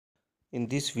In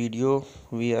this video,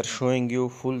 we are showing you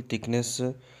full thickness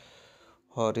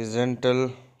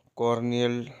horizontal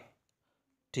corneal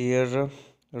tear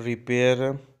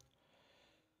repair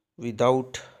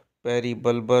without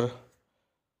peribulbar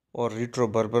or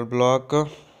retrobulbar block,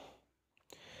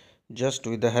 just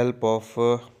with the help of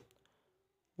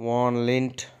Von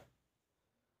Lint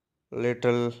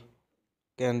lateral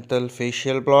canthal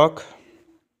facial block,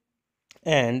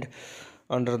 and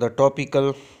under the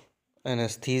topical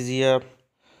anesthesia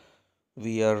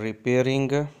we are repairing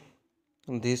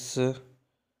this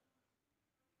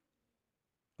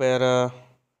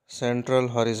paracentral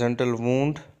horizontal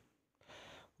wound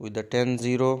with the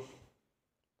 10-0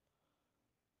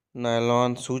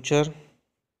 nylon suture.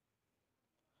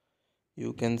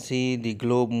 You can see the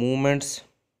globe movements.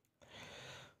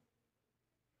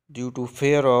 Due to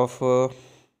fear of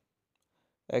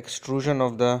extrusion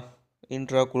of the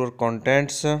intraocular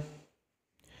contents,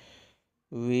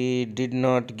 we did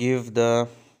not give the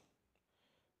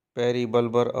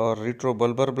peribulbar or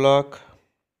retrobulbar block.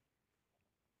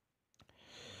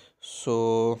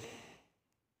 So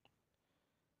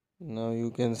now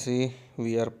you can see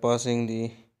we are passing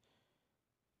the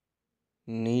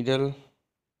needle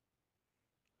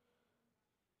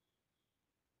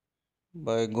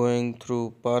by going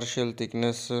through partial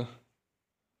thickness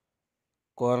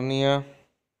cornea.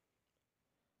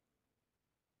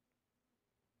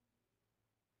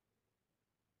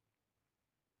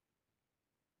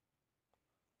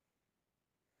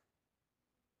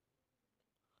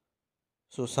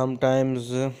 So sometimes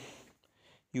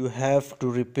you have to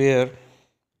repair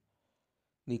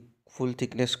the full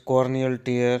thickness corneal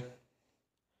tear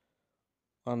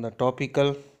on the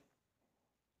topical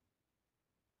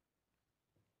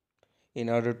in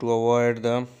order to avoid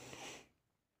the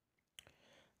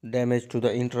damage to the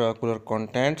intraocular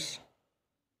contents,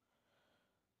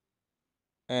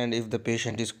 and if the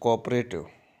patient is cooperative.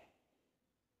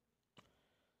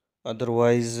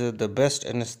 Otherwise, the best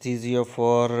anesthesia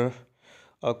for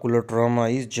ocular trauma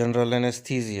is general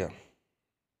anesthesia.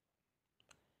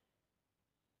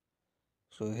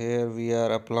 So here we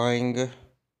are applying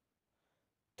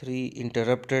 3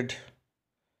 interrupted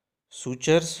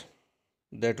sutures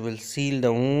that will seal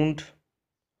the wound.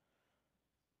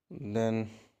 Then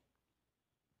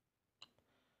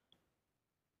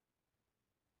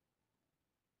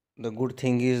the good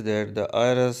thing is that the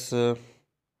iris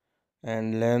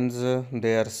and lens,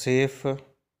 they are safe.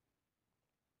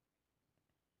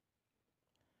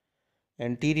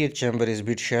 Anterior chamber is a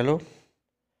bit shallow.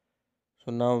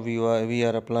 So now we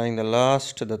are applying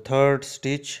the third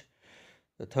stitch,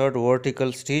 the third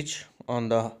vertical stitch on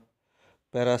the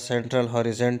paracentral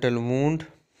horizontal wound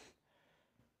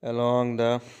along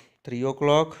the 3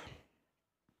 o'clock.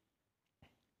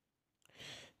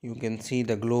 You can see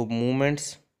the globe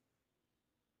movements.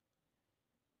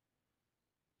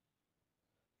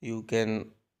 You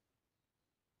can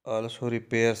also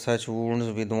repair such wounds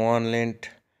with Von Lint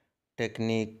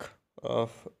technique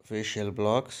of facial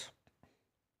blocks.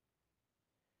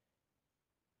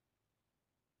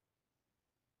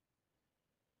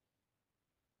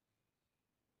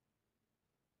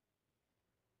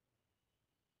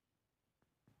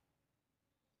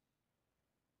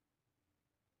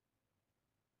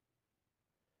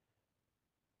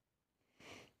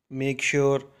 Make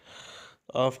sure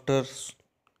after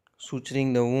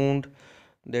suturing the wound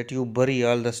that you bury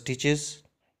all the stitches,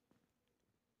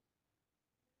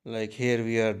 like here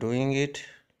we are doing it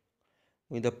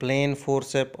with a plain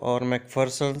forceps or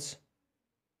McPherson's.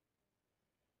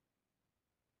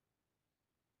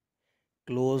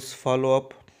 Close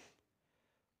follow-up,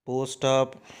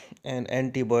 post-op, and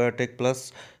antibiotic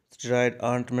plus steroid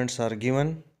ointments are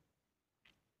given.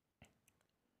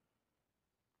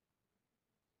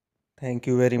 Thank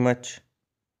you very much.